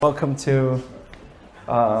Welcome to,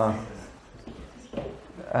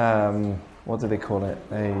 what do they call it?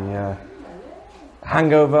 A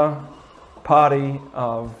hangover party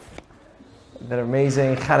of the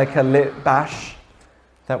amazing Hanukkah lit bash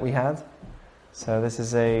that we had. So this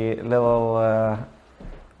is a little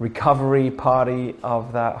recovery party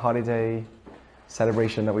of that holiday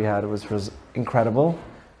celebration that we had. It was incredible.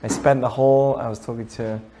 I was talking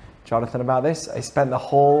to Jonathan about this. I spent the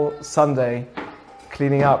whole Sunday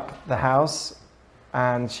cleaning up the house,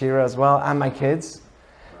 and Shira as well, and my kids.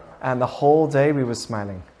 And the whole day we were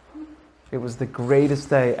smiling. It was the greatest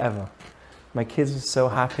day ever. My kids were so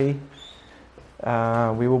happy.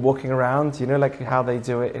 We were walking around, like how they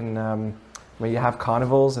do it in where you have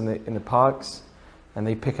carnivals in the parks, and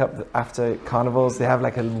they pick up after carnivals. They have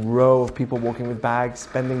like a row of people walking with bags,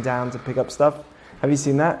 bending down to pick up stuff. Have you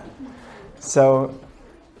seen that? So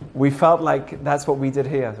we felt like that's what we did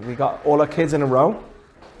here. We got all our kids in a row,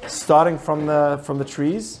 starting from the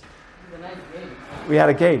trees. We had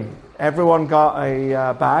a game. Everyone got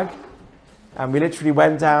a bag, and we literally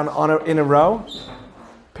went down in a row,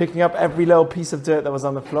 picking up every little piece of dirt that was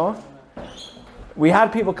on the floor. We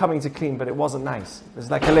had people coming to clean, but it wasn't nice. There's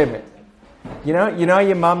like a limit. You know how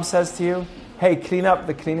your mum says to you, "Hey, clean up,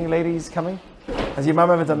 the cleaning lady's coming." Has your mum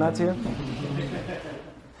ever done that to you?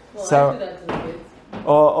 Well, So. I do that to the kids.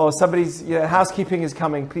 Or somebody's housekeeping is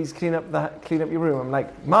coming. Please clean up your room. I'm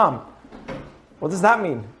like, Mom, what does that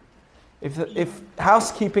mean? If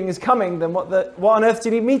housekeeping is coming, then what on earth do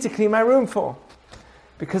you need me to clean my room for?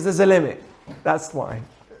 Because there's a limit. That's why.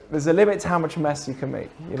 There's a limit to how much mess you can make.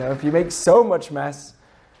 If you make so much mess,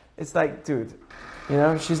 it's like, dude,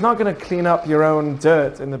 she's not going to clean up your own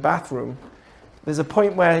dirt in the bathroom. There's a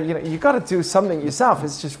point where you got to do something yourself.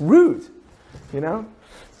 It's just rude,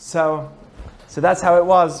 So that's how it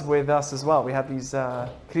was with us as well. We had these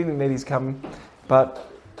cleaning ladies come, but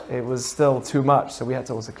it was still too much, so we had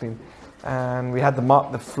to also clean. And we had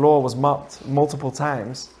the floor was mopped multiple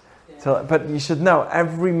times. But you should know,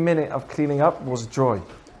 every minute of cleaning up was joy.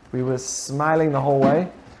 We were smiling the whole way,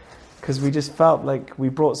 because we just felt like we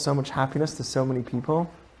brought so much happiness to so many people.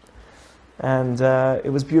 And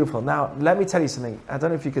it was beautiful. Now, let me tell you something. I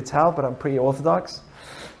don't know if you could tell, but I'm pretty orthodox.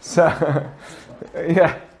 So,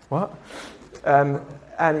 yeah, what? And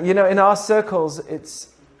in our circles, it's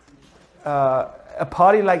a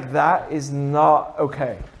party like that is not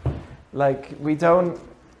okay. Like we don't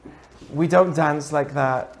dance like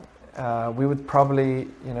that. We would probably,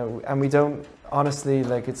 and we don't honestly,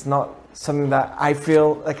 like, it's not something that I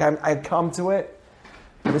feel like I'd come to it.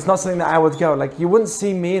 But it's not something that I would go. Like, you wouldn't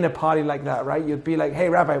see me in a party like that, right? You'd be like, "Hey,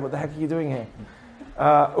 Rabbi, what the heck are you doing here?"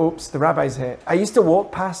 Oops, the rabbi's here. I used to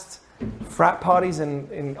walk past frat parties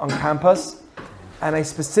on campus, and I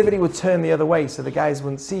specifically would turn the other way so the guys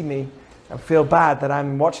wouldn't see me and feel bad that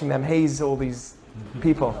I'm watching them haze all these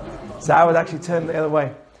people. So I would actually turn the other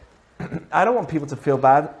way. I don't want people to feel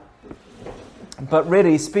bad. But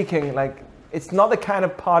really speaking, like, it's not the kind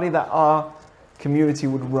of party that our community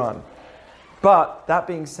would run. But that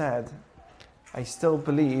being said, I still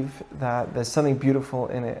believe that there's something beautiful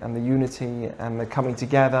in it, and the unity and the coming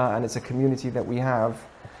together, and it's a community that we have.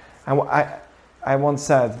 And I once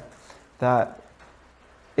said that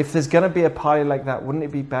if there's going to be a party like that, wouldn't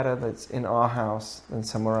it be better that it's in our house than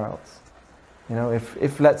somewhere else?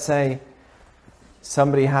 If let's say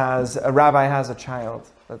a rabbi has a child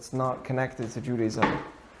that's not connected to Judaism,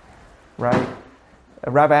 right?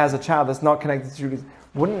 A rabbi has a child that's not connected to Judaism.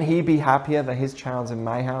 Wouldn't he be happier that his child's in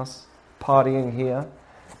my house, partying here,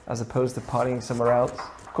 as opposed to partying somewhere else?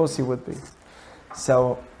 Of course he would be.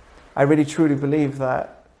 So I really truly believe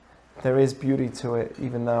that there is beauty to it,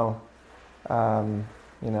 even though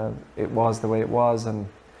it was the way it was, and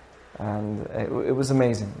it was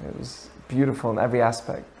amazing. It was beautiful in every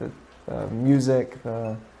aspect. The music,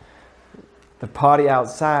 the party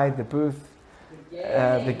outside, the booth,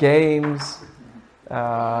 the games,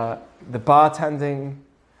 the bartending.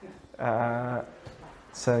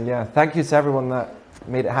 So yeah, thank you to everyone that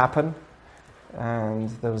made it happen. And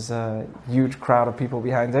there was a huge crowd of people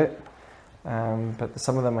behind it. But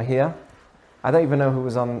some of them are here. I don't even know who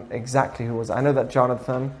was on exactly who was. I know that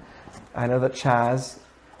Jonathan, I know that Chaz,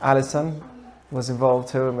 Alison was involved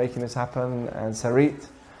too in making this happen, and Sarit.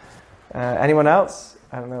 Anyone else?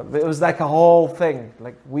 I don't know. It was like a whole thing,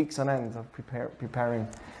 like weeks on end of preparing.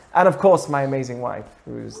 And of course my amazing wife,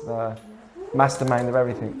 who's the mastermind of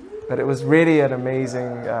everything. But it was really an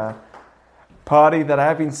amazing party that I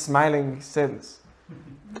have been smiling since.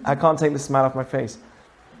 I can't take the smile off my face.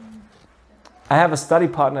 I have a study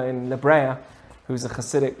partner in La Brea who's a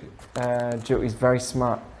Hasidic Jew. He's very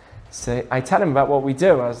smart. So I tell him about what we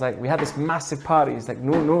do. I was like, we had this massive party. He's like,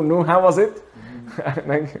 no, how was it?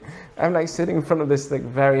 I'm like sitting in front of this like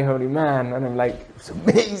very holy man, and I'm like, it's an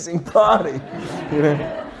amazing party. You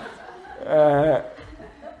know,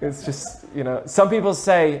 it's just, you know, some people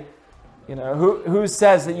say, you know, who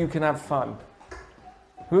says that you can have fun?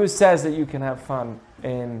 Who says that you can have fun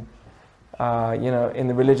in, you know, in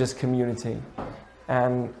the religious community?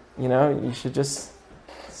 And, you know, you should just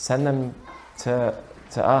send them to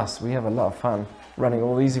us. We have a lot of fun running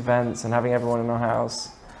all these events and having everyone in our house.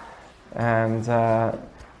 And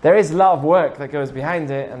there is a lot of work that goes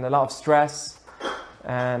behind it, and a lot of stress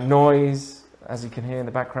and noise, as you can hear in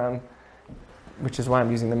the background, which is why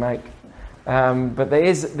I'm using the mic. But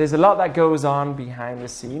there's a lot that goes on behind the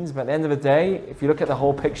scenes. But at the end of the day, if you look at the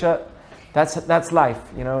whole picture, that's life.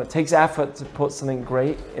 You know, it takes effort to put something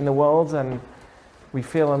great in the world, and we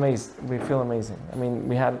feel amazed. We feel amazing. I mean,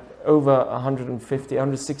 we had over 150,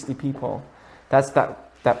 160 people.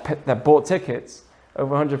 That bought tickets.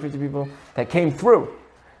 Over 150 people that came through.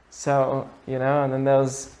 So, you know, and then there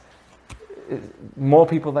was more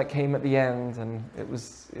people that came at the end, and it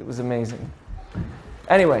was amazing.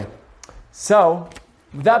 Anyway, so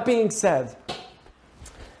with that being said,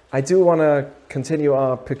 I do want to continue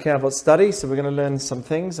our Pirkei Avot study, so we're going to learn some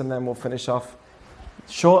things, and then we'll finish off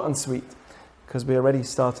short and sweet, because we're already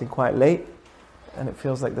starting quite late, and it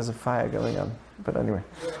feels like there's a fire going on. But anyway,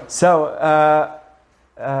 so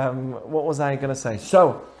what was I going to say?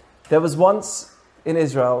 So, there was once in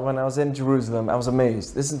Israel, when I was in Jerusalem, I was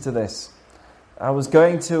amazed. Listen to this. I was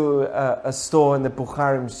going to a store in the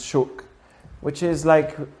Bukharim Shuk, which is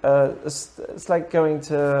like, it's like going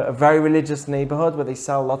to a very religious neighborhood where they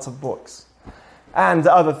sell lots of books and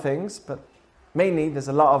other things, but mainly there's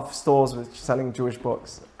a lot of stores which are selling Jewish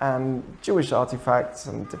books and Jewish artifacts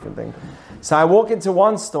and different things. So I walk into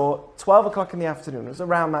one store, 12 o'clock in the afternoon, it was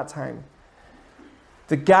around that time.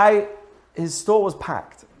 The guy, his store was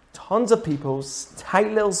packed. Tons of people,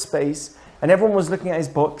 tight little space, and everyone was looking at his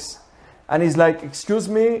books. And he's like, excuse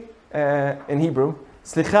me, in Hebrew,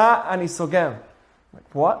 Slicha ani soger.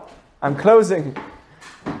 Like, what? I'm closing.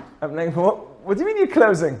 I'm like, what do you mean you're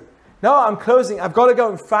closing? No, I'm closing. I've got to go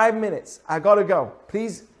in 5 minutes. I've got to go.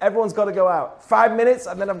 Please, everyone's got to go out. 5 minutes,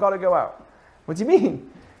 and then I've got to go out. What do you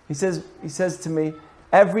mean? He says to me,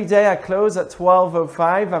 every day I close at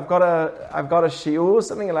 12:05. I've got a shiur,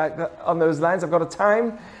 something like that on those lines. I've got a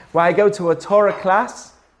time where I go to a Torah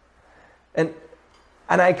class, and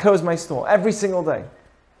I close my store every single day.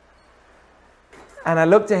 And I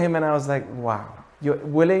looked at him and I was like, wow, you're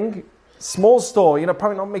willing, small store, you're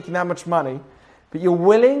probably not making that much money, but you're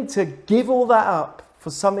willing to give all that up for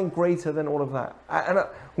something greater than all of that. And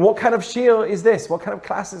what kind of shiur is this? What kind of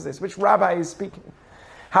class is this? Which rabbi is speaking?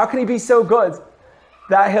 How can he be so good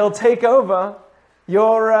that he'll take over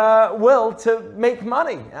your will to make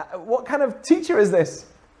money? What kind of teacher is this?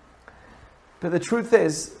 But the truth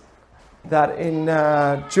is that in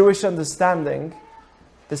Jewish understanding,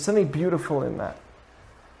 there's something beautiful in that.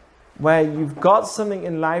 Where you've got something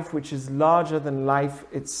in life which is larger than life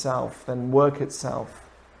itself, than work itself.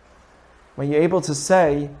 When you're able to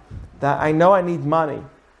say that I know I need money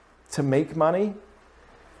to make money,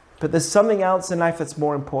 but there's something else in life that's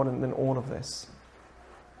more important than all of this.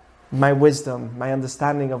 My wisdom, my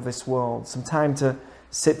understanding of this world, some time to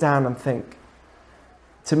sit down and think.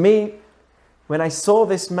 To me, when I saw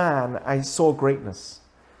this man, I saw greatness.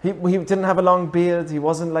 He didn't have a long beard. He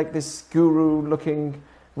wasn't like this guru-looking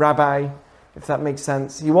rabbi, if that makes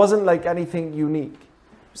sense. He wasn't like anything unique.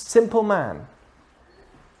 Simple man.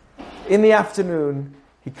 In the afternoon,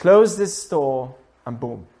 he closed his store and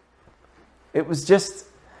boom. It was just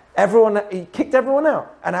everyone, he kicked everyone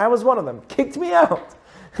out. And I was one of them. Kicked me out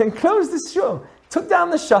and closed his store. Took down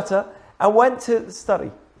the shutter and went to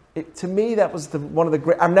study. To me, that was one of the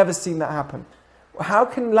great, I've never seen that happen. How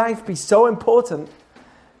can life be so important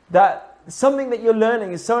that something that you're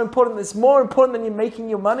learning is so important, it's more important than you making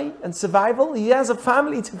your money and survival? He has a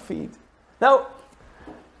family to feed. No,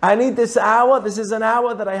 I need this hour. This is an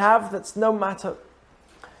hour that I have that's no matter.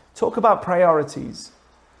 Talk about priorities.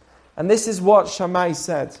 And this is what Shammai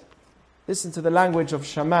said. Listen to the language of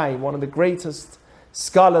Shammai, one of the greatest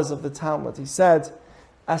scholars of the Talmud. He said,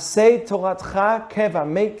 Asay Toratcha keva,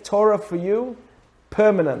 make Torah for you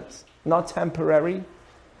permanent, not temporary.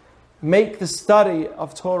 Make the study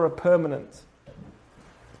of Torah permanent.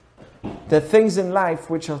 There are things in life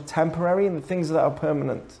which are temporary and the things that are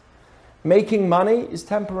permanent. Making money is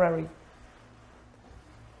temporary.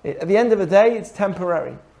 At the end of the day, it's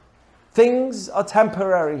temporary. Things are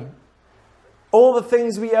temporary. All the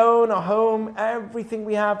things we own, our home, everything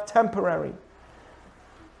we have, temporary.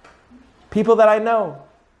 People that I know,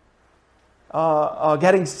 are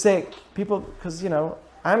getting sick. People, because,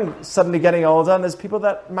 I'm suddenly getting older, and there's people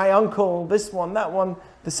that, my uncle, this one, that one,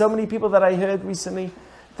 there's so many people that I heard recently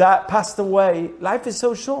that passed away. Life is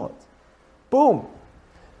so short. Boom.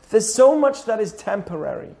 There's so much that is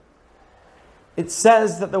temporary. It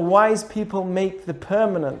says that the wise people make the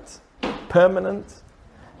permanent,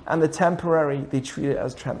 and the temporary, they treat it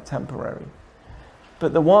as temporary.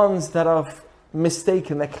 But the ones that are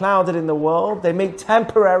mistaken, they're clouded in the world, they make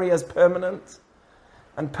temporary as permanent,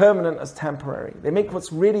 and permanent as temporary. They make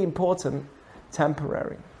what's really important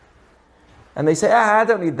temporary. And they say, I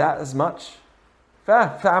don't need that as much.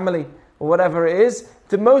 Family, or whatever it is.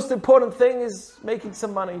 The most important thing is making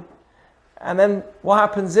some money. And then what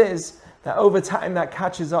happens is that over time that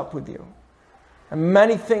catches up with you. And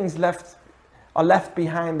many things are left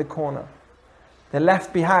behind the corner. They're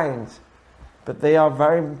left behind, but they are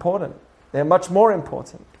very important. They're much more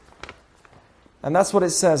important. And that's what it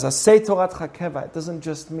says. Asay Torat Chakeva. It doesn't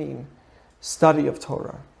just mean study of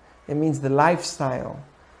Torah. It means the lifestyle.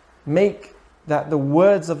 Make that the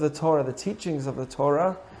words of the Torah, the teachings of the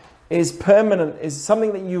Torah, is permanent, is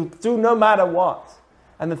something that you do no matter what.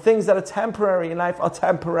 And the things that are temporary in life are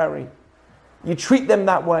temporary. You treat them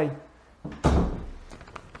that way.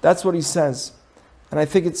 That's what he says. And I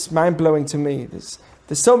think it's mind-blowing to me. There's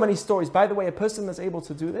so many stories. By the way, a person that's able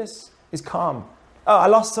to do this is calm. Oh, I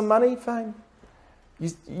lost some money? Fine.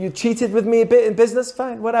 You cheated with me a bit in business?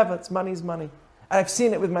 Fine. Whatever. It's money's money. And I've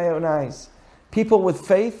seen it with my own eyes. People with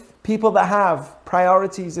faith, people that have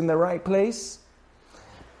priorities in the right place,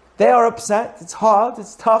 they are upset. It's hard.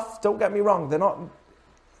 It's tough. Don't get me wrong. They don't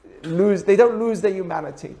lose their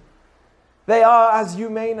humanity. They are as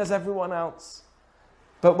humane as everyone else.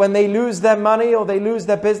 But when they lose their money or they lose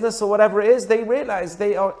their business or whatever it is, they realize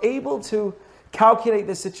they are able to calculate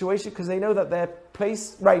the situation because they know that their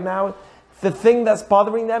place right now, the thing that's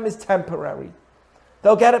bothering them is temporary.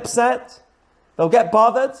 They'll get upset. They'll get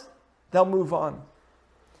bothered. They'll move on.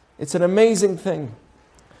 It's an amazing thing.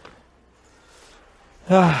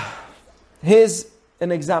 Here's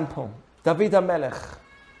an example. David HaMelech,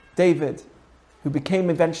 David, who became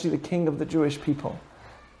eventually the king of the Jewish people.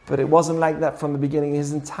 But it wasn't like that from the beginning.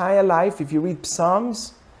 His entire life, if you read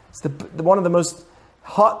Psalms, it's one of the most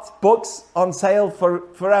hot books on sale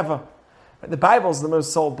forever. The Bible's the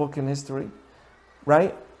most sold book in history,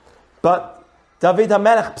 right? But David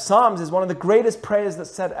HaMelech, Psalms, is one of the greatest prayers that's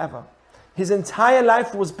said ever. His entire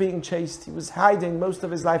life was being chased. He was hiding most of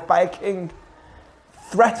his life by a king,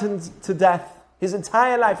 threatened to death. His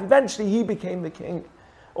entire life. Eventually he became the king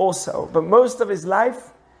also. But most of his life,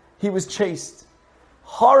 he was chased.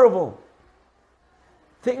 Horrible.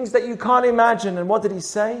 Things that you can't imagine. And what did he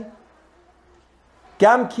say?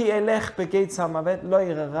 Gam ki elech begeitz hamavet lo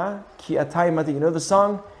yirara ki atay imadi. You know the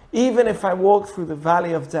song? Even if I walk through the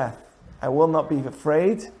valley of death, I will not be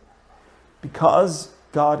afraid because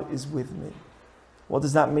God is with me. What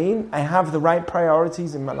does that mean? I have the right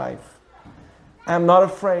priorities in my life. I am not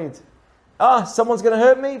afraid. Someone's going to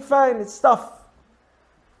hurt me? Fine, it's stuff.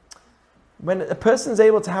 When a person's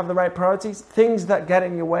able to have the right priorities, things that get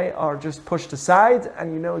in your way are just pushed aside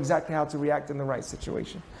and you know exactly how to react in the right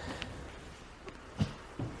situation.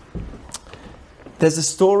 There's a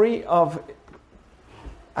story of,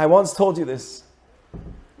 I once told you this,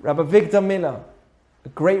 Rabbi Victor Miller, a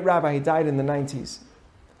great rabbi, he died in the 90s.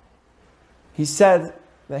 He said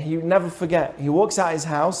that he would never forget. He walks out his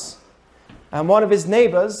house and one of his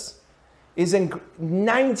neighbors is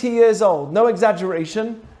 90 years old, no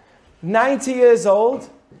exaggeration, 90 years old,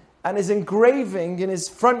 and is engraving in his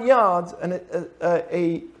front yard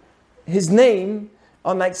his name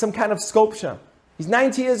on like some kind of sculpture. He's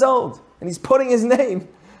 90 years old and he's putting his name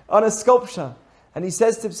on a sculpture. And he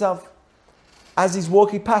says to himself, as he's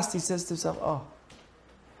walking past, he says to himself,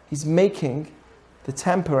 he's making the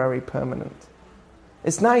temporary permanent.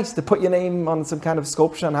 It's nice to put your name on some kind of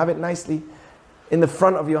sculpture and have it nicely in the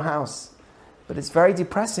front of your house. But it's very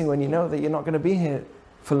depressing when you know that you're not going to be here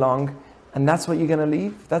for long and that's what you're going to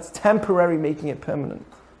leave. That's temporary, making it permanent.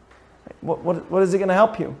 What is it going to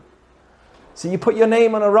help you? So you put your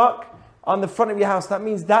name on a rock on the front of your house. That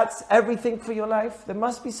means that's everything for your life. There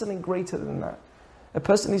must be something greater than that. A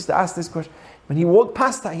person needs to ask this question. When he walked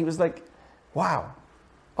past that, he was like, wow.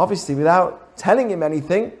 Obviously, without telling him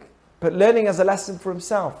anything, but learning as a lesson for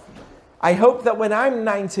himself. I hope that when I'm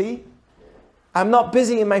 90, I'm not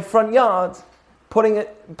busy in my front yard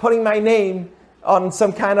putting my name on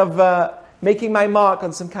some kind of, making my mark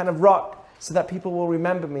on some kind of rock so that people will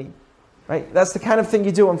remember me. Right? That's the kind of thing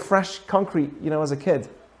you do on fresh concrete, as a kid.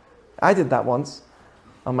 I did that once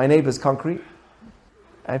on my neighbor's concrete.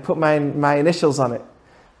 I put my initials on it.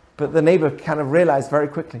 But the neighbor kind of realized very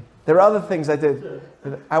quickly. There are other things I did.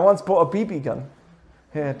 I once bought a BB gun.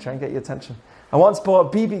 Here, try and get your attention. I once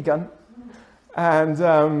bought a BB gun and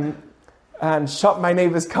shot my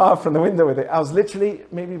neighbor's car from the window with it. I was literally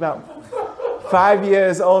maybe about 5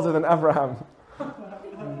 years older than Abraham.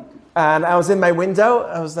 And I was in my window.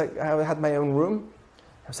 I had my own room.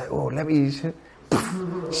 I was like, oh, let me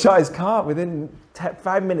shot his car. Within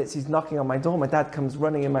 5 minutes, he's knocking on my door. My dad comes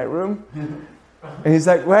running in my room. And he's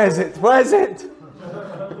like, where is it? Where is it?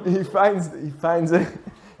 He finds it.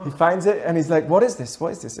 He finds it, and he's like, what is this?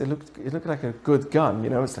 What is this? It looked like a good gun,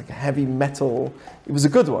 it's like a heavy metal. It was a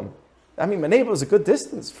good one. I mean, my neighbor was a good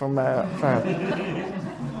distance from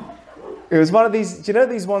it was one of these, do you know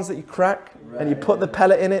these ones that you crack, and you put the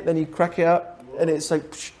pellet in it, then you crack it up, and it's like,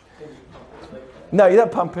 psh. No, you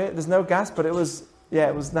don't pump it, there's no gas, but it was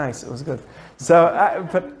nice, it was good. So,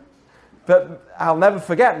 but I'll never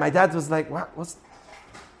forget, my dad was like,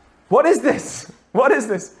 what is this? What is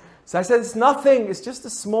this? So I said, it's nothing, it's just a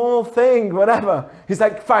small thing, whatever. He's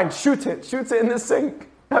like, fine, shoot it in the sink.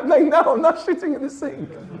 I'm like, no, I'm not shooting in the sink.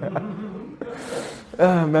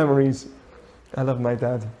 Memories. I love my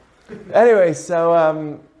dad. Anyway,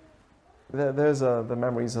 so there's the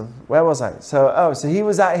memories of, where was I? So he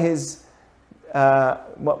was at his,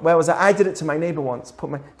 where was I? I did it to my neighbor once.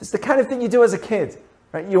 It's the kind of thing you do as a kid,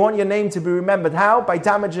 right? You want your name to be remembered. How? By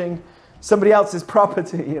damaging somebody else's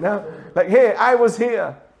property, Like, here, I was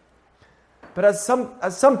here. But at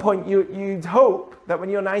some point, you'd hope that when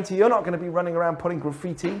you're 90, you're not going to be running around putting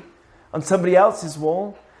graffiti on somebody else's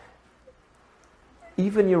wall.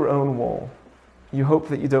 Even your own wall, you hope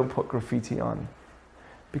that you don't put graffiti on.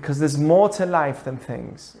 Because there's more to life than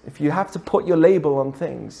things. If you have to put your label on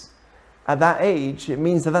things at that age, it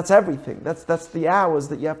means that's everything. That's the hours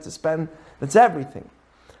that you have to spend. That's everything.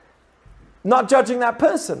 Not judging that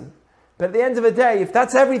person. But at the end of the day, if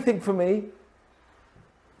that's everything for me,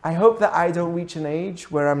 I hope that I don't reach an age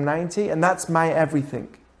where I'm 90 and that's my everything.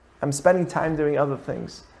 I'm spending time doing other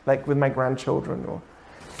things, like with my grandchildren.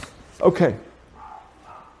 Okay.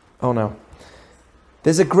 Oh no.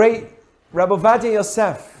 There's a great Rabbi Ovadia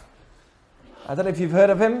Yosef. I don't know if you've heard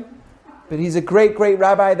of him, but he's a great, great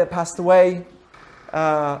rabbi that passed away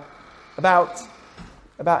about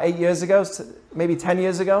 8 years ago, maybe 10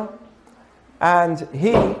 years ago. And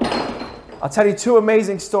I'll tell you two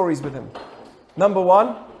amazing stories with him. Number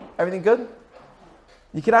one, everything good?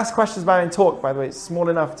 You can ask questions about it and talk, by the way. It's small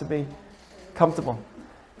enough to be comfortable.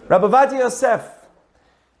 Rabbi Ovadia Yosef,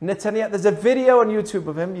 Netanyahu, there's a video on YouTube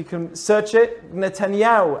of him. You can search it.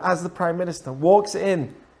 Netanyahu, as the prime minister, walks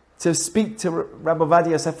in to speak to Rabbi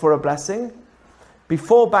Ovadia Yosef for a blessing.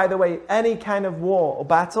 Before, by the way, any kind of war or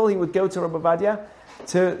battle, he would go to Rabbi Ovadia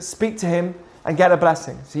to speak to him and get a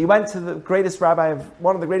blessing. So he went to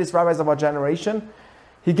one of the greatest rabbis of our generation.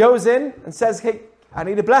 He goes in and says, hey, I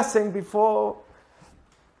need a blessing before...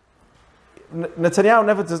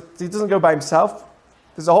 Netanyahu he doesn't go by himself.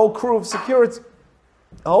 There's a whole crew of security,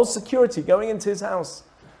 going into his house.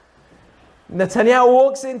 Netanyahu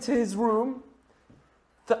walks into his room,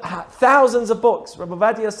 thousands of books. Rabbi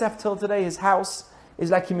Ovadia Yosef till today, his house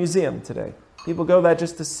is like a museum today. People go there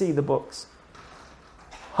just to see the books.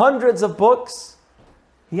 Hundreds of books.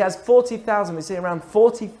 He has 40,000, we say around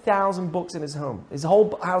 40,000 books in his home. His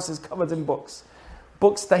whole house is covered in books.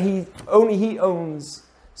 Books that only he owns.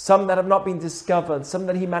 Some that have not been discovered. Some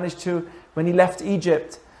that he managed to, when he left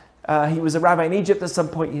Egypt. He was a rabbi in Egypt at some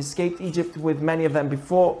point. He escaped Egypt with many of them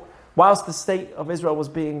before. Whilst the state of Israel was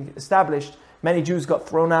being established, many Jews got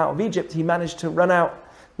thrown out of Egypt. He managed to run out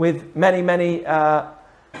with many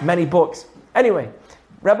books. Anyway,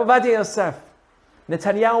 Rabbi Ovadia Yosef,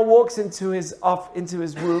 Netanyahu walks into his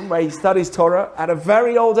room where he studies Torah at a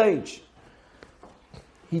very old age.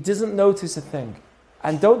 He doesn't notice a thing.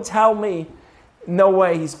 And don't tell me, no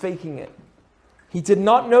way, he's faking it. He did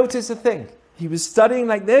not notice a thing. He was studying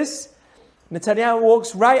like this. Netanyahu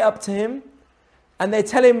walks right up to him and they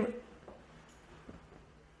tell him,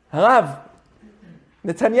 Harav,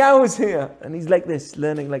 Netanyahu is here. And he's like this,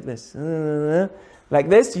 learning like this. Like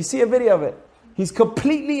this. You see a video of it. He's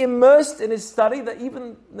completely immersed in his study that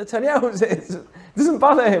even Netanyahu is. It doesn't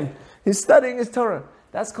bother him. He's studying his Torah.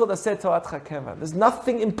 That's called Aseh Torat Chakeva. There's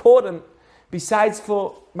nothing important besides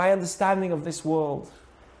for my understanding of this world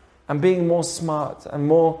and being more smart and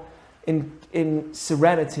more in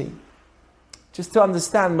serenity. Just to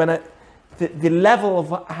understand the level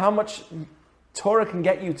of how much Torah can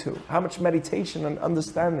get you to, how much meditation and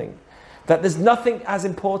understanding. That there's nothing as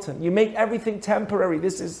important. You make everything temporary.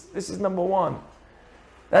 This is number one.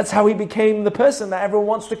 That's how he became the person that everyone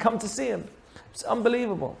wants to come to see him. It's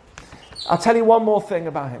unbelievable. I'll tell you one more thing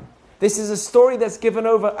about him. This is a story that's given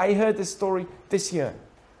over. I heard this story this year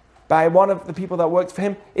by one of the people that worked for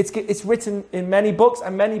him. It's written in many books,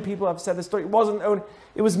 and many people have said the story.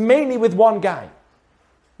 It was mainly with one guy,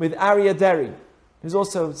 with Aryeh Deri, who's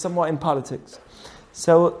also somewhat in politics.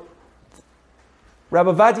 So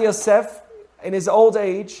Rabbi Ovadia Yosef, in his old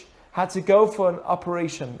age, had to go for an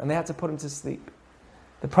operation, and they had to put him to sleep.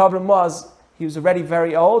 The problem was, he was already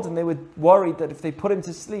very old, and they were worried that if they put him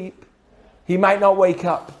to sleep, he might not wake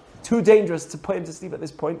up. Too dangerous to put him to sleep at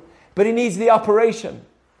this point, but he needs the operation.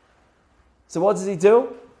 So what does he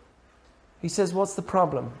do? He says, what's the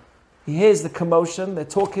problem? He hears the commotion, they're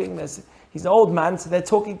talking, he's an old man, so they're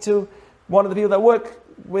talking to one of the people that work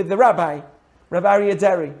with the Rabbi Aryeh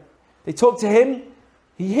Deri. They talk to him,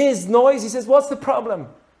 he hears noise, he says, what's the problem?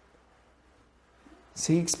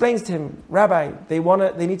 So he explains to him, Rabbi, they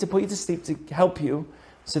need to put you to sleep to help you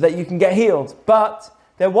so that you can get healed. But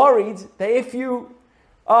they're worried that if you're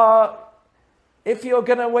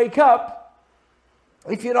going to wake up,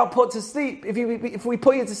 if you're not put to sleep, if we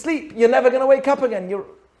put you to sleep, you're never going to wake up again.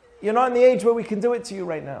 You're not in the age where we can do it to you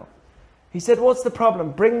right now. He said, what's the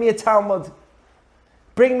problem? Bring me a Talmud.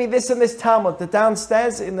 Bring me this and this Talmud. The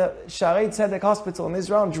downstairs in the Shaarei Tzedek Hospital in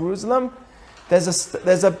Israel, in Jerusalem, there's a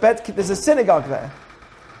synagogue there.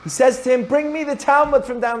 He says to him, bring me the Talmud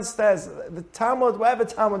from downstairs. The Talmud, whatever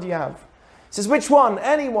Talmud you have. He says, which one?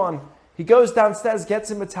 Anyone. He goes downstairs, gets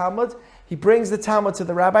him a Talmud. He brings the Talmud to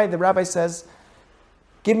the rabbi. The rabbi says,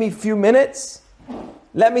 give me a few minutes.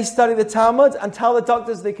 Let me study the Talmud and tell the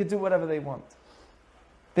doctors they could do whatever they want.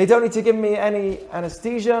 They don't need to give me any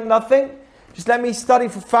anesthesia, nothing. Just let me study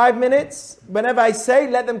for 5 minutes. Whenever I say,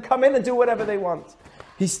 let them come in and do whatever they want.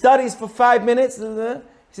 He studies for 5 minutes.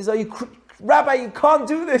 He says, Rabbi, you can't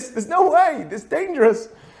do this. There's no way. It's dangerous.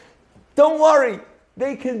 Don't worry.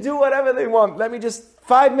 They can do whatever they want. Let me just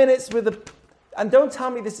 5 minutes and don't tell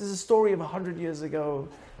me this is a story of 100 years ago,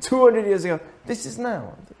 200 years ago. This is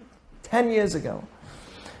now, 10 years ago.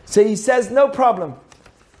 So he says, no problem.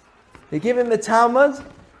 They give him the Talmud.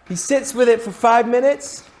 He sits with it for 5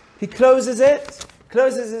 minutes. He closes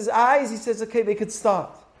his eyes. He says, okay, they could start.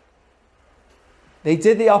 They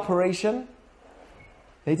did the operation.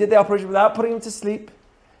 They did the operation without putting him to sleep.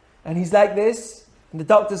 And he's like this. And the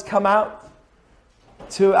doctors come out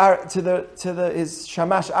to his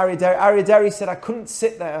shamash, Aryeh Deri. Aryeh Deri said, I couldn't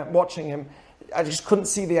sit there watching him. I just couldn't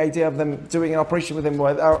see the idea of them doing an operation with him,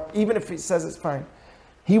 even if he says it's fine.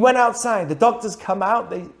 He went outside. The doctors come out.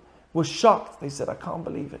 They were shocked. They said, I can't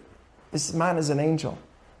believe it. This man is an angel.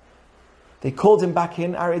 They called him back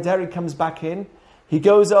in. Aryeh Deri comes back in. He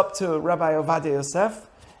goes up to Rabbi Ovadia Yosef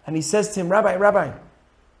and he says to him, Rabbi.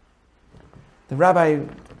 The rabbi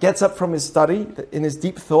gets up from his study in his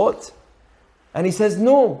deep thought and he says,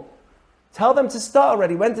 no, tell them to start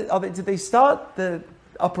already. Did they start the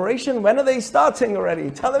operation? When are they starting already?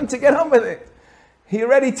 Tell them to get on with it. They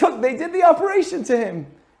did the operation to him.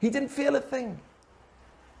 He didn't feel a thing.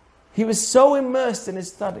 He was so immersed in his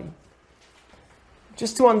study.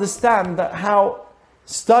 Just to understand that how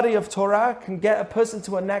study of Torah can get a person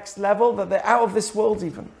to a next level, that they're out of this world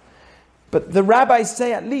even. But the rabbis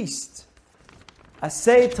say at least,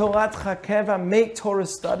 Asay Torat Chakeva, make Torah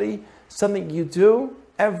study something you do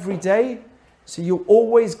every day, so you're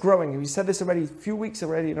always growing. We said this already, a few weeks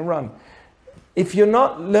already in a run. If you're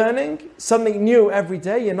not learning something new every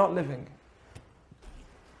day, you're not living.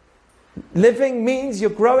 Living means you're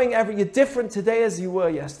growing you're different today as you were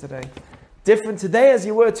yesterday. Different today as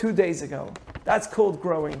you were 2 days ago. That's called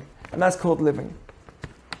growing, and that's called living.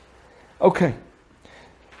 Okay.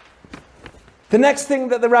 The next thing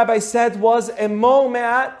that the rabbi said was, Emor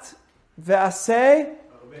me'at ve'aseh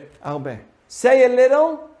arbe. Say a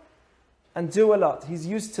little and do a lot. He's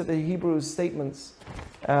used to the Hebrew statements,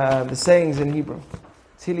 the sayings in Hebrew.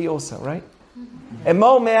 Tili also, right?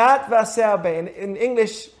 Emor me'at ve'aseh arbe. In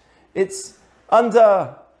English, it's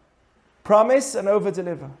under promise and over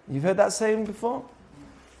deliver. You've heard that saying before?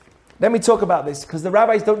 Let me talk about this, because the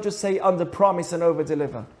rabbis don't just say under promise and over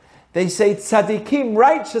deliver. They say tzaddikim,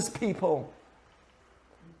 righteous people,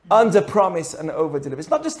 under promise and over deliver. It's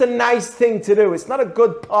not just a nice thing to do. It's not a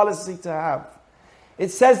good policy to have. It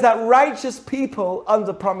says that righteous people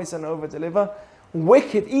under promise and over deliver.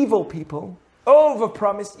 Wicked, evil people over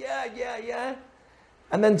promise, yeah,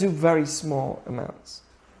 and then do very small amounts.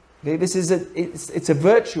 Okay, it's a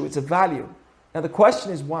virtue, it's a value. Now the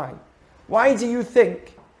question is why? Why do you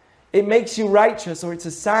think it makes you righteous, or it's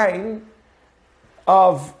a sign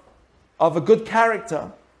of a good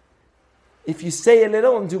character if you say a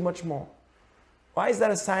little and do much more? Why is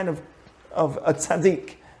that a sign of a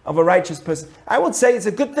tzaddik, of a righteous person? I would say it's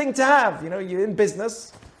a good thing to have. You're in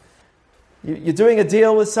business. You're doing a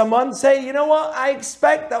deal with someone. Say, you know what? I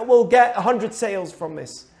expect that we'll get 100 sales from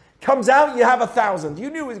this. Comes out, you have 1,000. You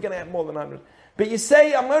knew he was going to get more than 100. But you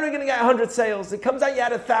say, I'm only going to get 100 sales. It comes out, you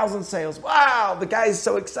had 1,000 sales. Wow, the guy is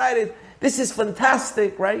so excited. This is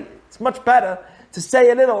fantastic, right? It's much better to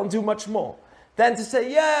say a little and do much more than to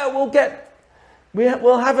say, yeah,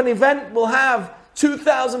 we'll have an event, we'll have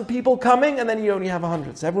 2,000 people coming, and then you only have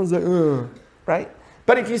 100. So everyone's like, ugh, right?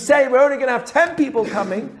 But if you say, we're only going to have 10 people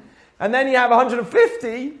coming, and then you have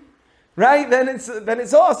 150, right? Then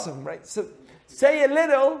it's awesome, right? So say a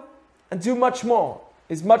little and do much more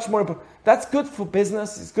is much more important. That's good for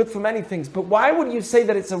business. It's good for many things. But why would you say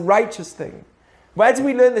that it's a righteous thing? Where do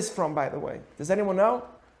we learn this from, by the way? Does anyone know?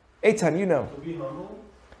 Eitan, you know. To be humble.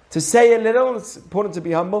 To say a little, it's important to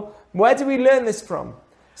be humble. Where do we learn this from?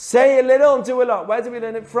 Say a little and do a lot. Where do we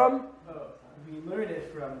learn it from? We learn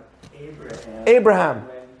it from Abraham. Abraham.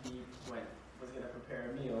 When he was going to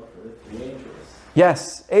prepare a meal for the 3 angels.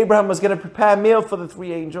 Yes, Abraham was going to prepare a meal for the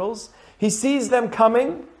 3 angels. He sees them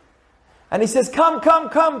coming, and he says, come,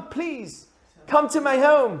 please. Come to my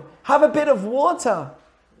home. Have a bit of water.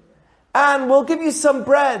 And we'll give you some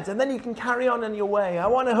bread, and then you can carry on your way. I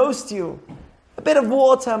want to host you. A bit of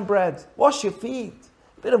water and bread. Wash your feet.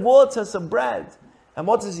 A bit of water, some bread. And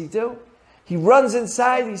what does he do? He runs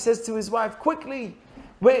inside. He says to his wife, quickly,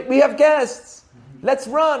 we have guests. Let's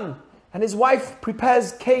run. And his wife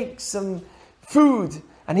prepares cakes and food.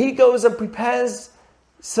 And he goes and prepares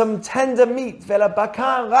some tender meat.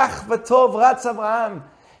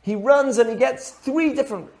 He runs and he gets 3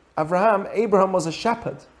 different. Abraham was a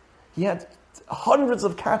shepherd. He had hundreds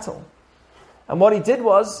of cattle. And what he did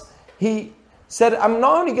was, he said, I'm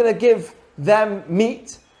not only going to give them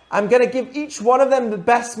meat, I'm going to give each one of them the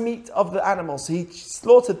best meat of the animals. So he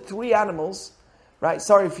slaughtered 3 animals, right?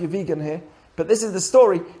 Sorry if you're vegan here, but this is the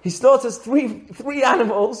story. He slaughters three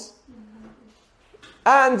animals,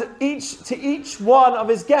 and to each one of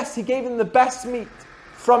his guests, he gave them the best meat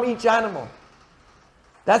from each animal.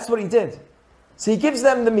 That's what he did. So he gives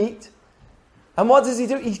them the meat, and what does he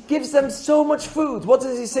do? He gives them so much food. What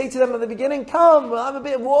does he say to them at the beginning? Come, we'll have a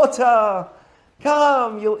bit of water.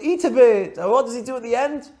 Come, you'll eat a bit. And what does he do at the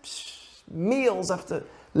end? Meals after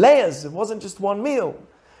layers. It wasn't just one meal.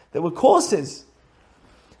 There were courses.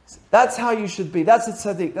 That's how you should be. That's a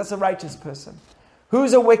tzaddik. That's a righteous person.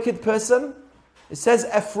 Who's a wicked person? It says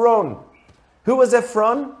Ephron. Who was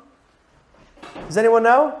Ephron? Does anyone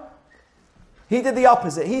know? He did the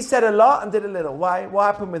opposite. He said a lot and did a little. Why? What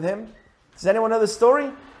happened with him? Does anyone know the story?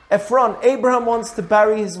 Ephron, Abraham wants to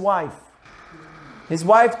bury his wife. His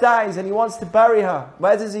wife dies and he wants to bury her.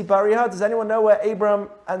 Where does he bury her? Does anyone know where Abraham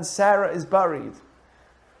and Sarah is buried?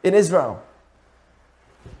 In Israel.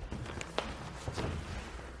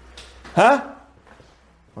 Huh?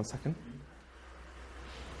 1 second.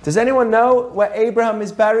 Does anyone know where Abraham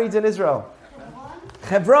is buried in Israel?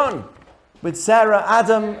 Hebron. With Sarah,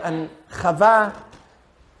 Adam and Chava,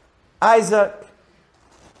 Isaac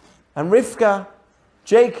and Rivka,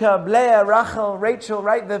 Jacob, Leah, Rachel, Rachel,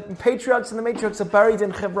 right? The patriarchs and the matriarchs are buried in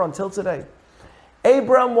Hebron till today.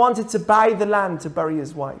 Abraham wanted to buy the land to bury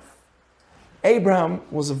his wife. Abraham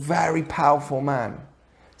was a very powerful man.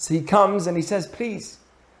 So he comes and he says, please,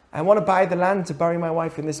 I want to buy the land to bury my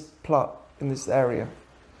wife in this plot, in this area.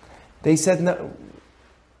 They said, no,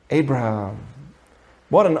 Abraham,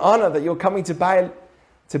 what an honor that you're coming to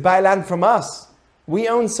buy land from us. We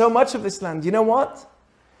own so much of this land. You know what?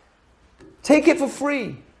 Take it for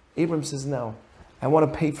free. Abraham says, no, I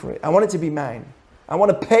want to pay for it. I want it to be mine. I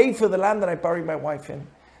want to pay for the land that I buried my wife in.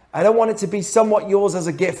 I don't want it to be somewhat yours as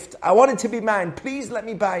a gift. I want it to be mine. Please let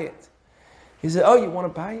me buy it. He said, oh, you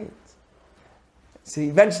want to buy it? So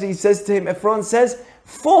eventually he says to him, Ephron says,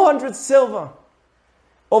 400 silver.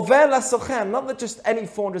 Over la sochem, not just any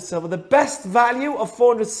 400 silver, the best value of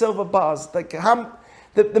 400 silver bars, like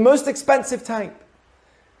the most expensive type.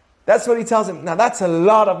 That's what he tells him. Now that's a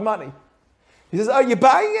lot of money. He says, oh, you're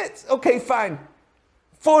buying it? Okay, fine.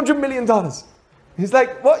 $400 million. He's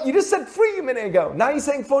like, what? You just said free a minute ago. Now you're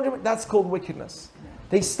saying 400 million? That's called wickedness.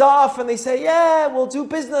 They start off and they say, yeah, we'll do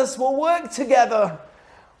business. We'll work together.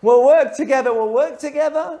 We'll work together. We'll work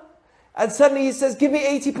together. And suddenly he says, give me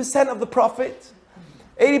 80% of the profit.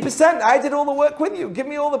 80%, I did all the work with you. Give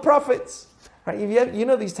me all the profits. Right? You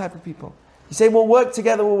know these type of people. You say, we'll work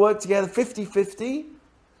together, 50-50.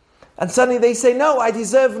 And suddenly they say, no, I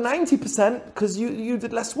deserve 90% because you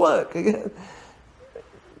did less work.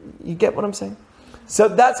 You get what I'm saying? So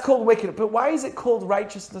that's called wickedness. But why is it called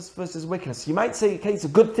righteousness versus wickedness? You might say, okay, it's a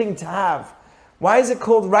good thing to have. Why is it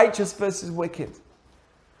called righteous versus wicked?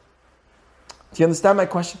 Do you understand my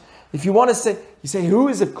question? If you want to say, you say, who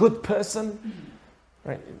is a good person?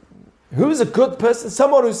 Right? Who's a good person?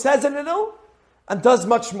 Someone who says a little and does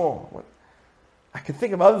much more. I can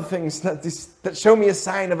think of other things that show me a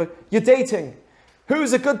sign of you're dating.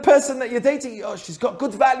 Who's a good person that you're dating? Oh, she's got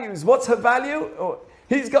good values. What's her value? Oh,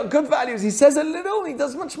 he's got good values. He says a little, he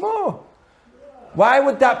does much more. Why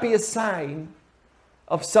would that be a sign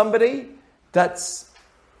of somebody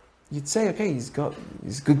you'd say, okay, he's a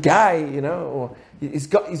good guy, or he's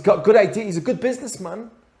got good ideas, he's a good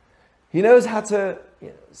businessman. He knows how to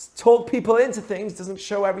talk people into things, doesn't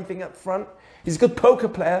show everything up front. He's a good poker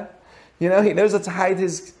player. He knows how to hide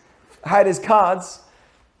his cards.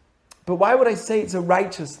 But why would I say it's a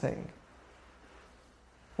righteous thing?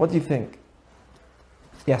 What do you think?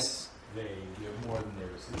 Yes? They give more than they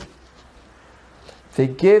receive. They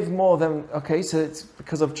give more than... Okay, so it's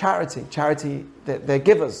because of charity. Charity, they're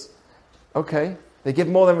givers. Okay, they give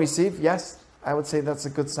more than receive. Yes, I would say that's a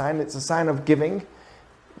good sign. It's a sign of giving.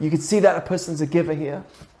 You can see that a person's a giver here.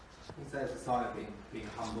 He says it's a sign of being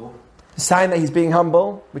humble. A sign that he's being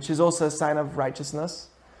humble, which is also a sign of righteousness.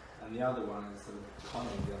 And the other one is sort of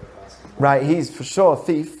conning the other person. Right, he's for sure a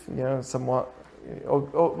thief, somewhat.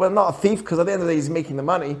 Well, not a thief, because at the end of the day he's making the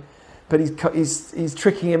money, but he's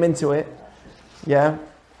tricking him into it. Yeah.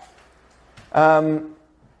 It's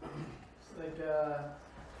like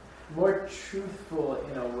more truthful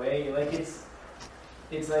in a way. Like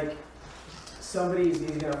it's like somebody's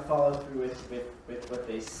going to follow through with what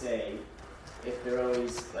they say. If they're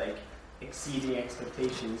always like exceeding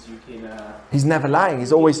expectations, you can. He's never lying.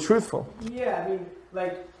 He's always truthful. Yeah, I mean,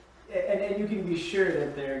 like, and you can be sure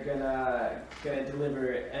that they're gonna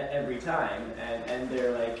deliver every time, and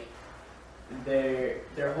they're like,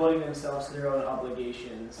 they're holding themselves to their own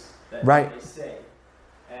obligations that right. they say,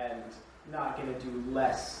 and not gonna do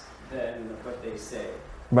less than what they say.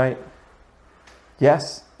 Right.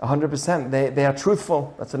 Yes, 100%. They are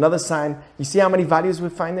truthful. That's another sign. You see how many values we're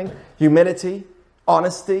finding? Humility,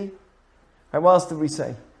 honesty. Right, what else did we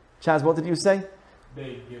say? Chaz, what did you say?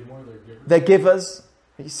 They give more, they're givers. They're givers.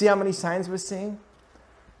 You see how many signs we're seeing?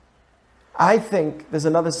 I think there's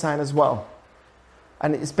another sign as well.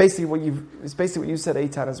 And it's basically what you said,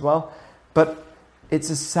 Eitan, as well. But it's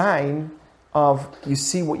a sign of you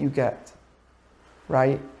see what you get.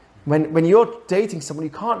 Right? When you're dating someone,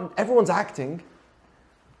 you can't, everyone's acting.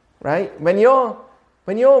 Right? When you're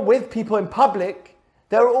with people in public,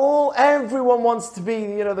 everyone wants to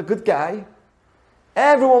be, the good guy.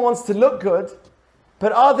 Everyone wants to look good,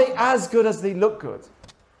 but are they as good as they look good?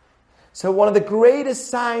 So one of the greatest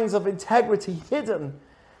signs of integrity hidden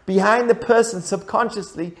behind the person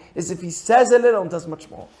subconsciously is if he says a little and does much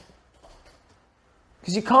more.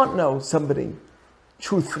 Because you can't know somebody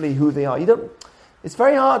truthfully who they are. It's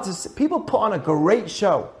very hard to see. People put on a great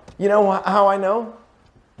show. You know how I know?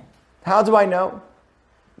 How do I know?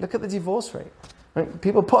 Look at the divorce rate. Right?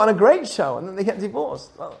 People put on a great show and then they get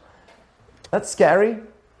divorced. Well, that's scary.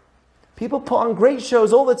 People put on great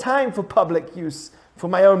shows all the time for public use, for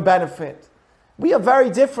my own benefit. We are very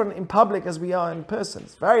different in public as we are in person.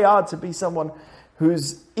 It's very hard to be someone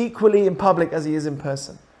who's equally in public as he is in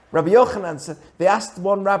person. Rabbi Yochanan said, they asked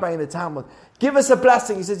one rabbi in the Talmud, give us a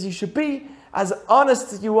blessing. He says, you should be as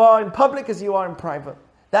honest as you are in public as you are in private.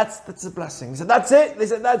 That's a blessing. He said, that's it. They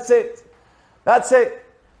said, that's it. That's it.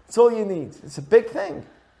 That's all you need. It's a big thing.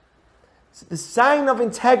 So the sign of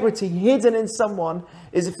integrity hidden in someone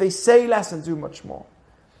is if they say less and do much more.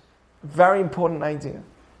 Very important idea.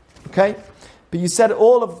 Okay? But you said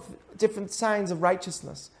all of different signs of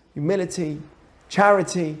righteousness. Humility,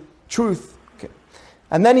 charity, truth. Okay.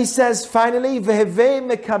 And then he says finally, Veheve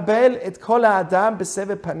mekabel et kol ha'adam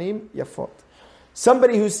b'seve panim yafot.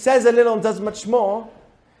 Somebody who says a little and does much more,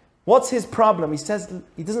 what's his problem?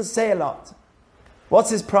 He doesn't say a lot. What's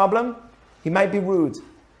his problem? He might be rude.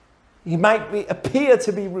 He might appear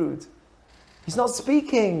to be rude. He's not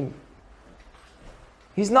speaking.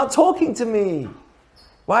 He's not talking to me.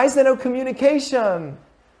 Why is there no communication?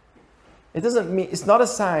 It's not a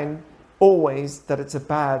sign always that it's a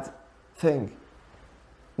bad thing.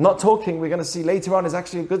 Not talking, we're going to see later on, is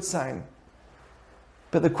actually a good sign.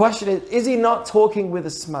 But the question is he not talking with a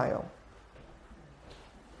smile?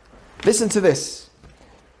 Listen to this.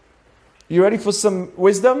 You ready for some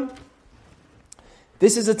wisdom?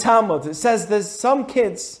 This is a Talmud. It says there's some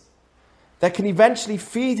kids that can eventually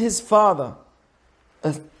feed his father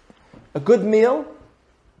a good meal,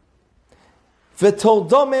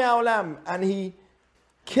 and he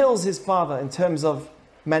kills his father in terms of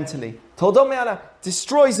mentally.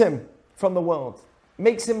 Destroys him from the world,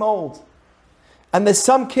 makes him old. And there's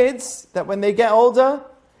some kids that when they get older,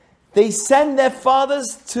 they send their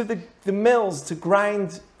fathers to the mills to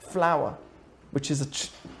grind flour, which is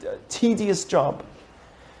a tedious job.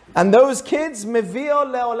 And those kids, Mevio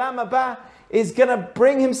le'olam haba, is going to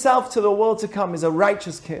bring himself to the world to come, is a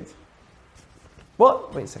righteous kid.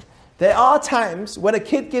 What? Wait a second. There are times when a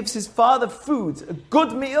kid gives his father food, a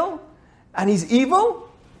good meal, and he's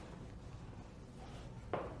evil.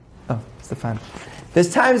 Oh, it's the fan.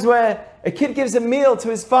 There's times where a kid gives a meal to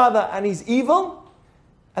his father and he's evil.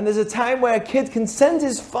 And there's a time where a kid can send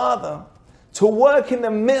his father to work in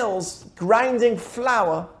the mills, grinding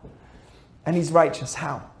flour, and he's righteous.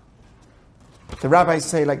 How? The rabbis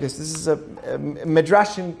say like this. This is a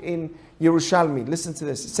midrash in Yerushalmi. Listen to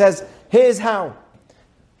this. It says, here's how.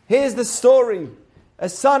 Here's the story. A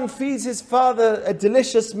son feeds his father a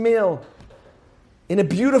delicious meal in a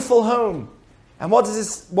beautiful home. And what does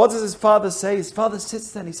his father say? His father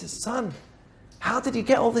sits there and he says, son, how did you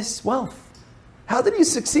get all this wealth? How did you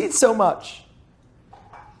succeed so much?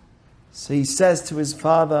 So he says to his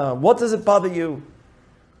father, what does it bother you?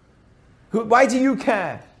 Why do you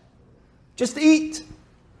care? Just eat.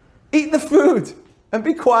 Eat the food and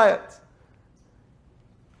be quiet.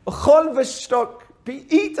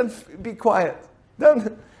 Eat and be quiet.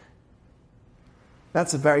 Don't.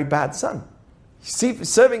 That's a very bad son. You see,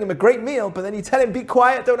 serving him a great meal, but then you tell him, be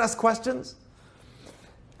quiet, don't ask questions.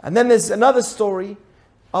 And then there's another story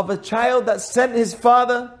of a child that sent his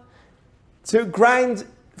father to grind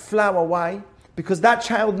flour. Why? Because that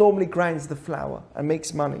child normally grinds the flour and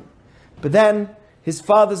makes money. But then his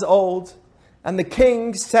father's old, and the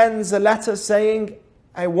king sends a letter saying,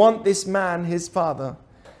 I want this man, his father,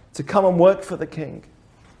 to come and work for the king.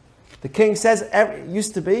 The king says, it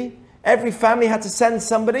used to be, every family had to send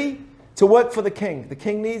somebody to work for the king. The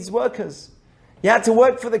king needs workers. He had to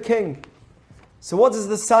work for the king. So what does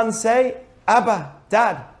the son say? Abba,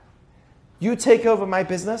 Dad, you take over my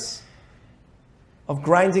business of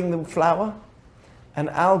grinding the flour, and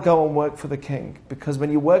I'll go and work for the king. Because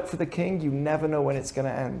when you work for the king, you never know when it's going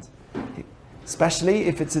to end. Especially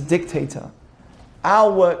if it's a dictator.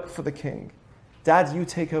 I'll work for the king. Dad, you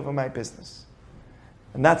take over my business.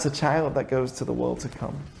 And that's a child that goes to the world to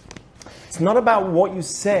come. It's not about what you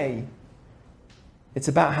say. It's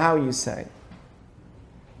about how you say.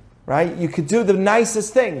 Right? You could do the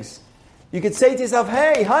nicest things. You could say to yourself,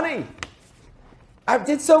 hey, honey, I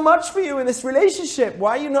did so much for you in this relationship.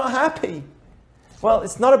 Why are you not happy? Well,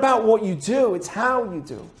 it's not about what you do. It's how you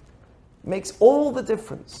do. It makes all the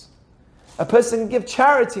difference. A person can give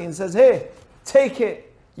charity and says, here, take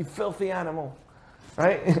it, you filthy animal.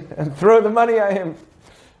 Right? And throw the money at him.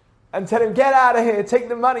 And tell him, get out of here, take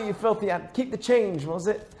the money, you filthy animal. Keep the change, what was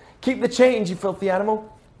it? Keep the change, you filthy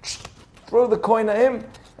animal. Throw the coin at him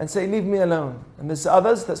and say, leave me alone. And there's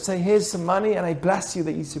others that say, here's some money and I bless you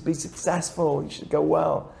that you should be successful, you should go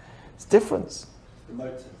well. It's difference. The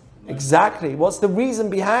motive. Exactly. What's the reason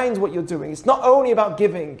behind what you're doing? It's not only about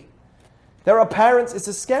giving. There are parents, it's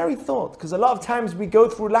a scary thought, because a lot of times we go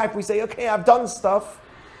through life, we say, okay, I've done stuff,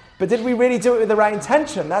 but did we really do it with the right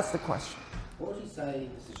intention? That's the question. What would you say,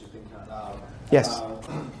 this is just thinking out loud, Yes. about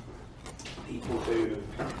people who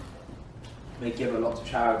may give a lot to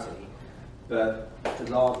charity, but the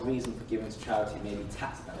large reason for giving to charity may be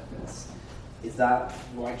tax benefits? Is that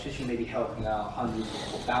righteous? You may be helping out hundreds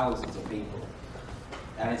or thousands of people,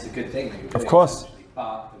 and it's a good thing that you're doing. Of course.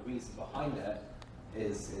 But the reason behind it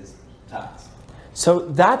is tax. So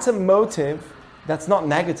that's a motive that's not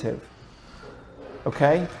negative.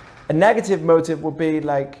 Okay? A negative motive would be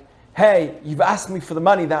like, hey, you've asked me for the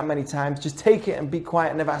money that many times, just take it and be quiet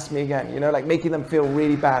and never ask me again. You know, like making them feel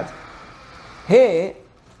really bad. Here,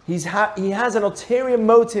 he has an ulterior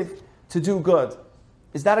motive to do good.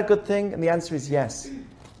 Is that a good thing? And the answer is yes.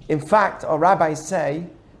 In fact, our rabbis say,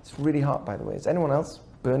 it's really hot by the way, is anyone else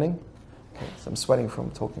burning? Okay, so I'm sweating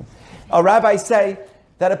from talking. Our rabbis say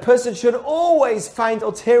that a person should always find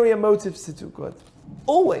ulterior motives to do good.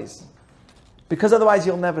 Always. Because otherwise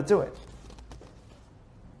you'll never do it.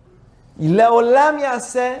 Le'olam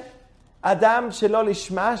yaseh adam shelo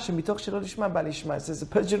lishma shemitoch shelo lishma ba lishma. It says a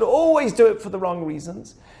person should always do it for the wrong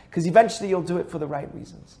reasons, because eventually you'll do it for the right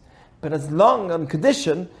reasons. But as long on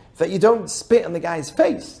condition that you don't spit on the guy's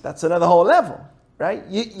face, that's another whole level, right?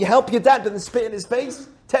 You help your dad, but then spit in his face.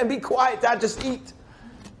 Tell him, be quiet, dad, just eat.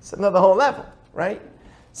 It's another whole level, right?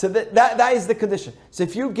 So that is the condition. So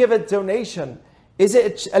if you give a donation, is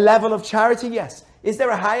it a level of charity? Yes. Is there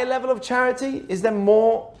a higher level of charity? Is there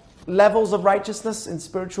more levels of righteousness in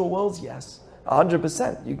spiritual worlds? Yes.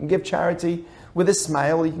 100%. You can give charity with a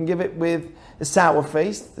smile. You can give it with a sour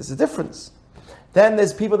face. There's a difference. Then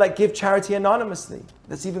there's people that give charity anonymously.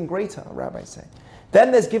 That's even greater, rabbis say.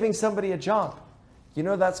 Then there's giving somebody a job. You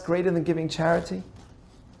know that's greater than giving charity?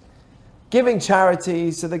 Giving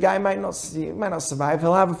charity, so the guy might not survive.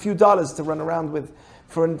 He'll have a few dollars to run around with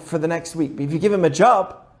for the next week. But if you give him a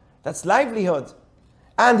job, that's livelihood.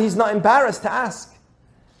 And he's not embarrassed to ask.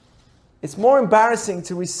 It's more embarrassing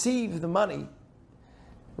to receive the money,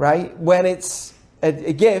 right, when it's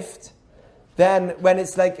a gift, than when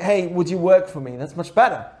it's like, hey, would you work for me? That's much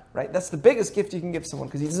better, right? That's the biggest gift you can give someone,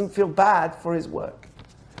 because he doesn't feel bad for his work.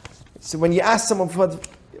 So when you ask someone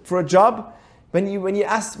for a job, when you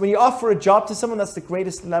offer a job to someone, that's the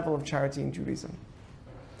greatest level of charity in Judaism.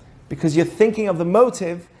 Because you're thinking of the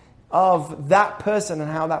motive of that person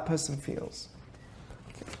and how that person feels.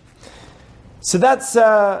 Okay. So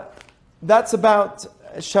that's about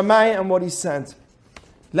Shammai and what he said.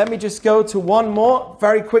 Let me just go to one more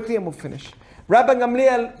very quickly and we'll finish. Rabbi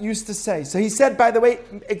Gamliel used to say, so he said, by the way,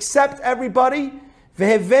 accept everybody,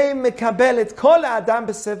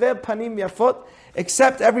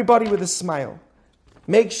 accept everybody with a smile.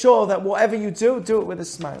 Make sure that whatever you do it with a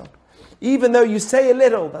smile. Even though you say a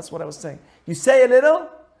little, that's what I was saying. You say a little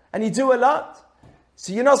and you do a lot.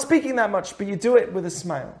 So you're not speaking that much, but you do it with a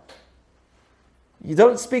smile. You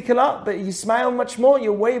don't speak a lot, but you smile much more.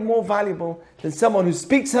 You're way more valuable than someone who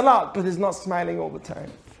speaks a lot, but is not smiling all the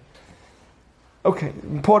time. Okay,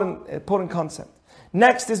 important concept.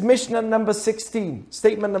 Next is Mishnah number 16,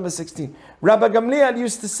 statement number 16. Rabbi Gamliel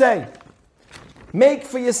used to say, make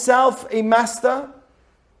for yourself a master,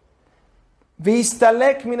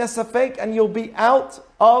 v'istalek min hasafek, and you'll be out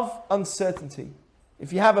of uncertainty.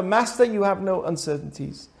 If you have a master, you have no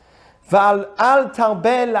uncertainties. V'al al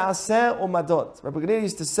tarbeh la'aseh umadot. Rabbi Gamliel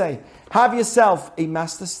used to say, have yourself a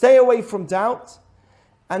master, stay away from doubt,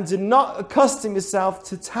 and do not accustom yourself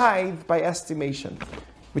to tithe by estimation.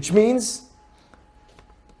 Which means,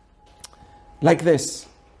 like this.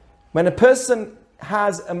 When a person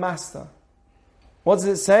has a master, what does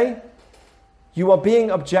it say? You are being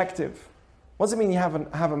objective. What does it mean you have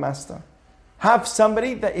a master? Have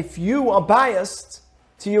somebody that if you are biased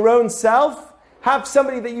to your own self, have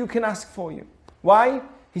somebody that you can ask for you. Why?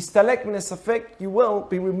 Histalek min hasafek, you will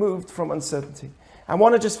be removed from uncertainty. I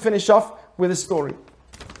want to just finish off with a story.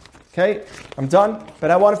 Okay, I'm done,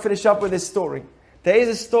 but I want to finish up with this story. There is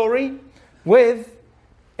a story with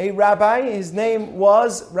a rabbi. His name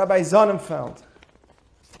was Rabbi Sonnenfeld.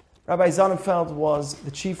 Rabbi Sonnenfeld was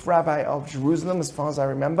the chief rabbi of Jerusalem, as far as I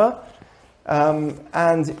remember.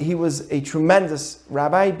 And he was a tremendous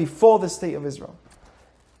rabbi before the state of Israel.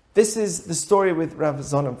 This is the story with Rabbi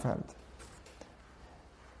Sonnenfeld.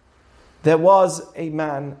 There was a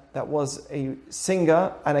man that was a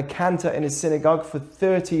singer and a cantor in his synagogue for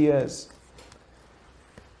 30 years.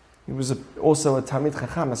 He was also a Talmid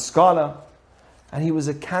Chacham, a scholar. And he was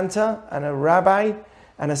a cantor and a rabbi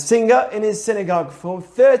and a singer in his synagogue for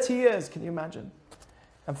 30 years. Can you imagine?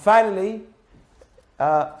 And finally,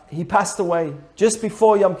 he passed away just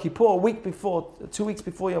before Yom Kippur, 2 weeks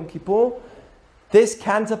before Yom Kippur. This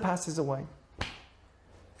cantor passes away.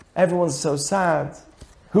 Everyone's so sad.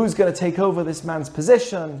 Who's going to take over this man's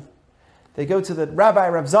position? They go to the rabbi,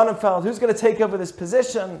 Rav Sonnenfeld. Who's going to take over this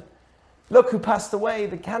position? Look who passed away.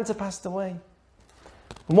 The cantor passed away.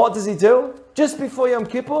 And what does he do? Just before Yom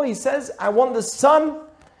Kippur, he says, I want the son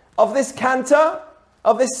of this cantor,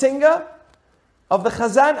 of this singer, of the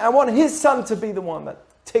chazan, I want his son to be the one that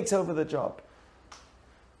takes over the job.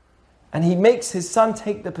 And he makes his son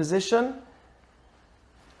take the position.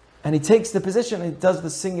 And he takes the position and he does the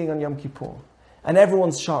singing on Yom Kippur. And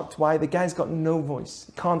everyone's shocked. Why? The guy's got no voice.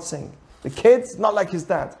 He can't sing. The kid's not like his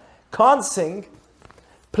dad. Can't sing.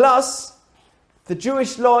 Plus, the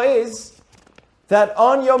Jewish law is that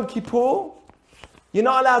on Yom Kippur, you're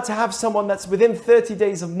not allowed to have someone that's within 30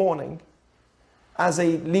 days of mourning as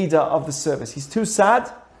a leader of the service. He's too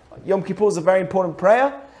sad. Yom Kippur is a very important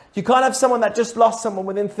prayer. You can't have someone that just lost someone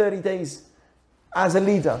within 30 days as a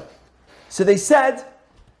leader. So they said,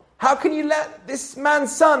 how can you let this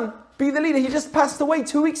man's son be the leader? He just passed away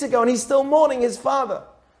 2 weeks ago and he's still mourning his father.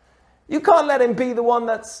 You can't let him be the one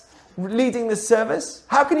that's leading the service.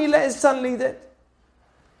 How can you let his son lead it?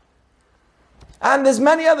 And there's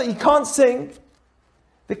many other. He can't sing.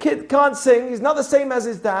 The kid can't sing. He's not the same as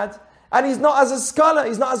his dad. And he's not as a scholar.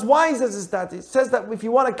 He's not as wise as his dad. It says that if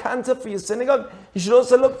you want a cantor for your synagogue, you should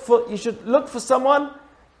also look for someone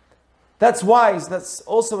that's wise, that's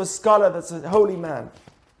also a scholar, that's a holy man.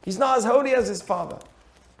 He's not as holy as his father.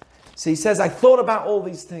 So he says, I thought about all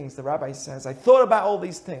these things. The rabbi says, I thought about all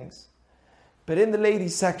these things. But in the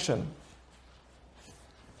ladies section,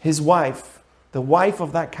 his wife, the wife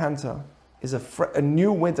of that cantor, is a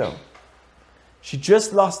new widow. She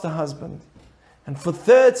just lost her husband. And for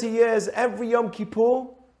 30 years, every Yom Kippur,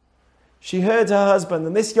 she heard her husband.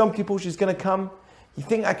 And this Yom Kippur, she's going to come. You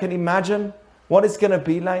think I can imagine what it's going to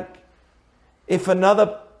be like if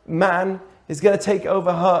another man is going to take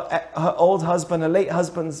over her old husband, her late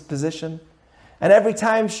husband's position. And every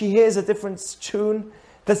time she hears a different tune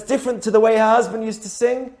that's different to the way her husband used to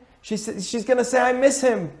sing, she's going to say, I miss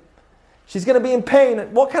him. She's going to be in pain.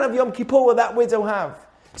 What kind of Yom Kippur will that widow have?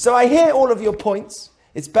 So I hear all of your points.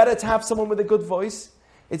 It's better to have someone with a good voice.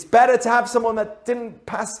 It's better to have someone that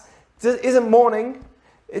isn't mourning.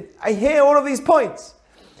 I hear all of these points.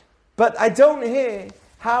 But I don't hear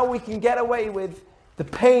how we can get away with the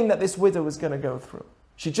pain that this widow is going to go through.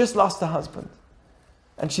 She just lost her husband.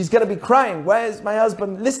 And she's going to be crying, where's my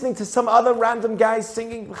husband? Listening to some other random guy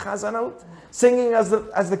singing chazanot, singing as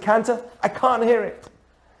the cantor. I can't hear it.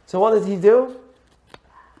 So what did he do?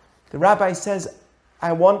 The rabbi says,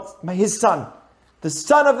 I want his son, the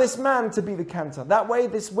son of this man, to be the cantor. That way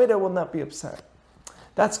this widow will not be upset.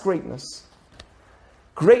 That's greatness.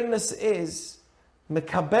 Greatness is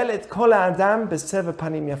mekabelet kol adam b'seva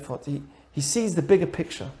panim yafot. He sees the bigger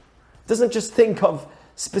picture. Doesn't just think of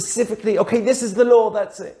specifically, okay, this is the law,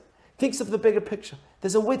 that's it. Thinks of the bigger picture.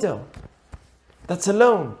 There's a widow that's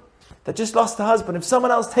alone, that just lost her husband. If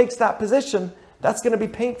someone else takes that position, that's going to be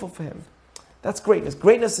painful for him. That's greatness.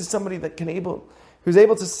 Greatness is somebody who's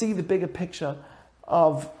able to see the bigger picture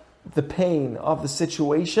of the pain of the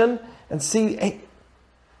situation and see, hey,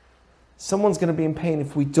 someone's going to be in pain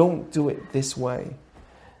if we don't do it this way,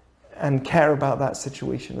 and care about that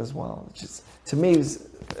situation as well. Which is, to me, is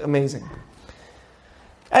amazing.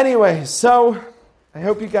 Anyway, so I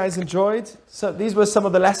hope you guys enjoyed. So these were some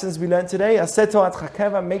of the lessons we learned today. Aseto at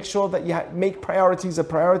chakeva, make sure that you make priorities a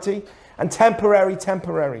priority, and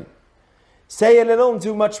temporary. Say a little and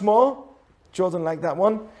do much more. Jordan liked that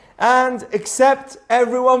one. And accept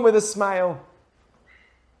everyone with a smile.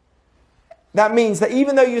 That means that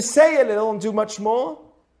even though you say a little and do much more,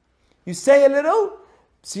 you say a little,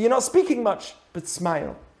 so you're not speaking much, but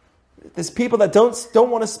smile. There's people that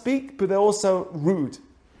don't want to speak, but they're also rude.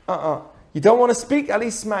 You don't want to speak, at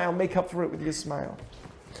least smile. Make up for it with your smile.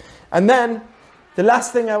 And then, the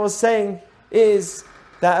last thing I was saying is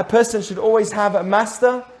that a person should always have a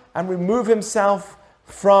master and remove himself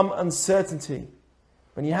from uncertainty.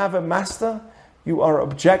 When you have a master, you are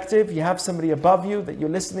objective. You have somebody above you that you're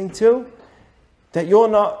listening to, that you're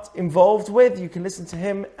not involved with. You can listen to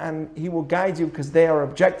him and he will guide you because they are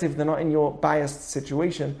objective. They're not in your biased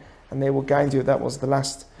situation and they will guide you. That was the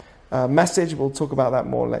last message. We'll talk about that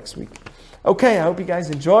more next week. Okay, I hope you guys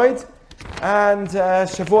enjoyed. And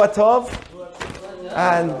Shavua Tov.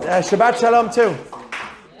 And Shabbat Shalom too.